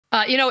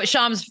You know,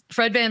 Shams,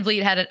 Fred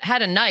VanVleet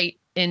had a night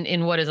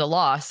in what is a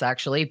loss,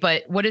 actually.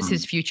 But what is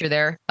his future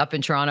there up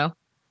in Toronto?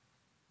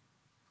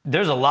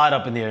 There's a lot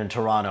up in the air in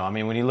Toronto. I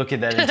mean, when you look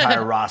at that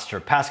entire roster,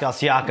 Pascal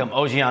Siakam,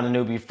 OG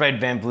Anunoby,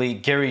 Fred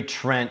VanVleet, Gary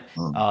Trent,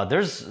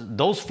 there's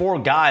those four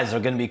guys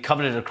are going to be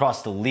coveted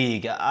across the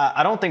league.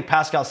 I don't think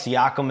Pascal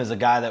Siakam is a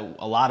guy that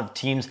a lot of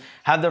teams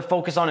have their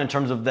focus on in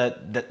terms of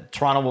that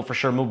Toronto will for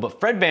sure move.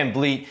 But Fred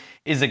VanVleet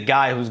is a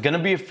guy who's going to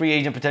be a free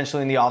agent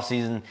potentially in the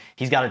offseason.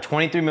 He's got a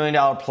 $23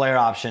 million player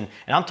option.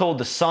 And I'm told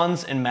the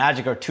Suns and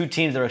Magic are two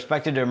teams that are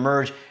expected to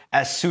emerge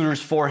as suitors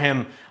for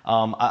him.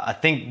 I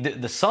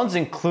think the Suns'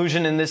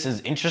 inclusion in this is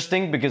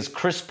interesting because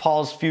Chris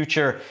Paul's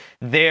future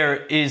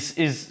there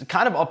is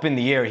kind of up in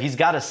the air. He's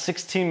got a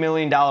 $16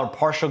 million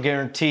partial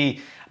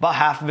guarantee. About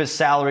half of his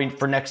salary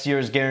for next year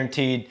is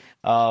guaranteed.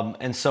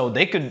 And so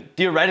they could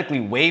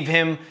theoretically waive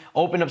him,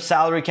 open up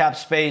salary cap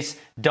space,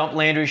 dump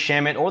Landry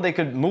Shamet, or they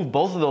could move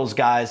both of those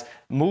guys,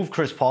 move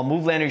Chris Paul,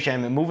 move Landry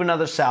Shamet, move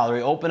another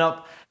salary, open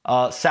up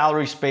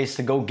salary space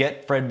to go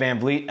get Fred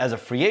VanVleet as a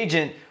free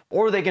agent,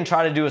 or they can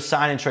try to do a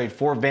sign and trade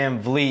for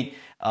VanVleet,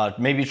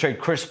 maybe trade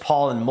Chris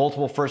Paul and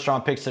multiple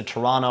first-round picks to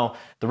Toronto.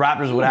 The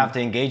Raptors would have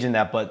to engage in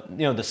that. But,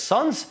 you know, the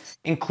Suns'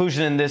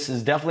 inclusion in this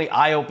is definitely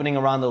eye-opening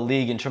around the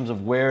league in terms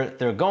of where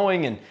they're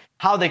going and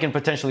how they can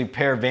potentially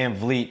pair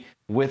VanVleet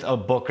with a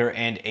Booker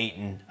and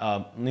Ayton,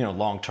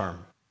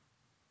 long-term.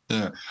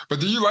 Yeah, but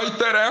do you like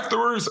that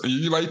afterwards? Or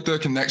you like the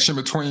connection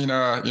between,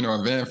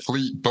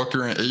 VanVleet,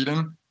 Booker, and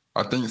Ayton?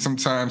 I think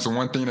sometimes the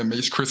one thing that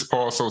makes Chris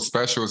Paul so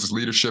special is his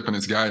leadership and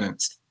his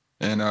guidance.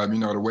 And,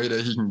 the way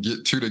that he can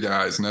get to the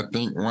guys. And I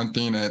think one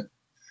thing that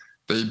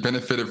they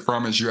benefited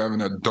from is you have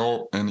an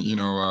adult and,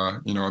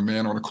 a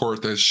man on the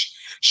court that's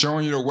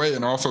showing you the way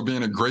and also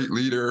being a great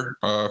leader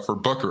for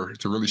Booker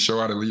to really show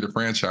how to lead a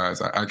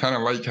franchise. I kind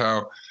of like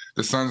how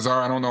the Suns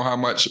are. I don't know how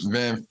much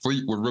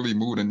VanVleet would really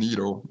move the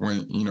needle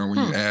when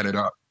you add it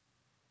up.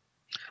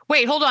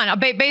 Wait, hold on.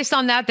 Based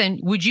on that, then,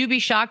 would you be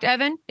shocked,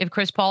 Evan, if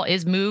Chris Paul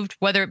is moved,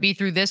 whether it be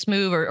through this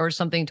move or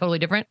something totally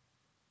different?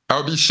 I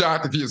would be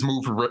shocked if he is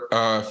moved for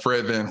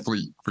Fred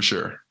VanVleet, for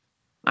sure.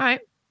 All right.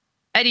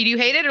 Eddie, do you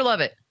hate it or love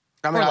it?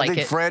 I mean, I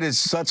think Fred is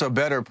such a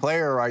better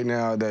player right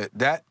now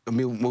that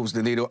moves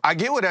the needle. I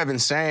get what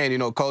Evan's saying,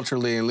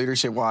 culturally and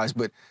leadership-wise,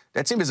 but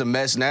that team is a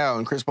mess now,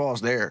 and Chris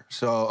Paul's there.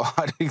 So,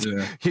 I think,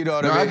 you know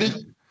what I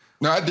mean?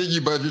 I dig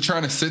you, but if you're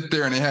trying to sit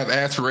there and they have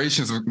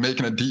aspirations of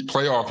making a deep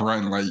playoff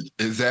run, like,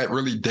 is that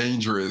really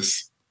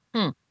dangerous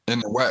in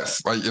the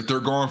West? Like, if they're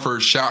going for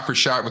shot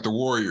with the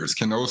Warriors,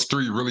 can those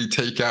three really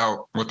take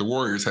out what the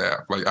Warriors have?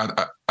 Like,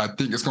 I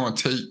think it's going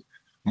to take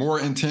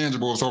more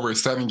intangibles over a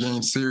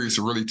 7-game series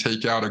to really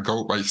take out a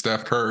GOAT like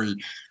Steph Curry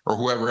or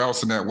whoever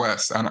else in that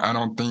West. I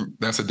don't think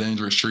that's a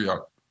dangerous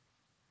trio.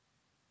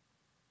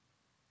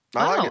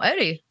 I like it.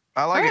 Eddie.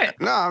 I like it.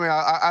 No, I mean,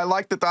 I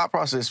like the thought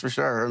process for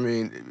sure. I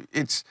mean,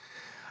 it's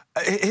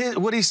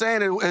what he's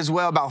saying as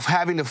well about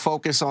having to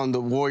focus on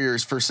the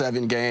Warriors for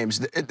 7 games.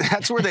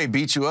 That's where they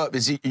beat you up.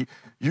 Is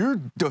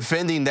you're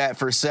defending that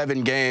for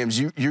 7 games.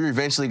 You're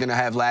eventually going to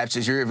have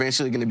lapses. You're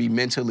eventually going to be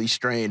mentally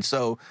strained.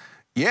 So,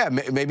 yeah,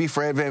 maybe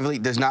Fred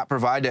VanVleet does not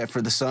provide that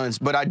for the Suns.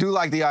 But I do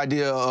like the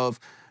idea of,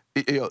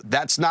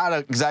 that's not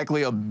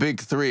exactly a big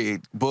three.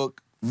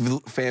 Book,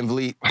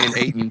 VanVleet, and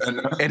Ayton.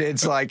 And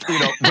it's like,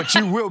 but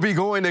you will be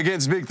going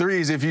against big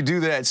threes if you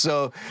do that.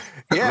 So,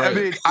 yeah, right. I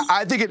mean,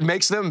 I think it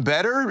makes them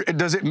better.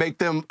 Does it make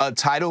them a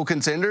title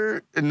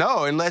contender?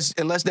 No, unless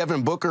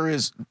Devin Booker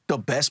is the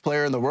best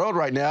player in the world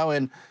right now.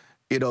 And,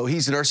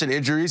 he's nursing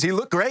injuries. He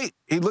looked great.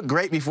 He looked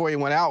great before he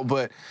went out.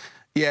 But,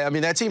 yeah, I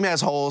mean, that team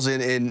has holes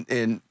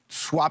in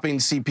swapping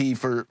CP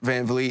for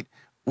VanVleet.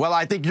 Well,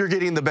 I think you're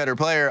getting the better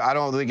player. I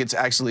don't think it's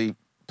actually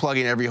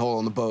plugging every hole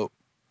in the boat.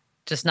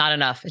 Just not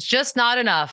enough. It's just not enough.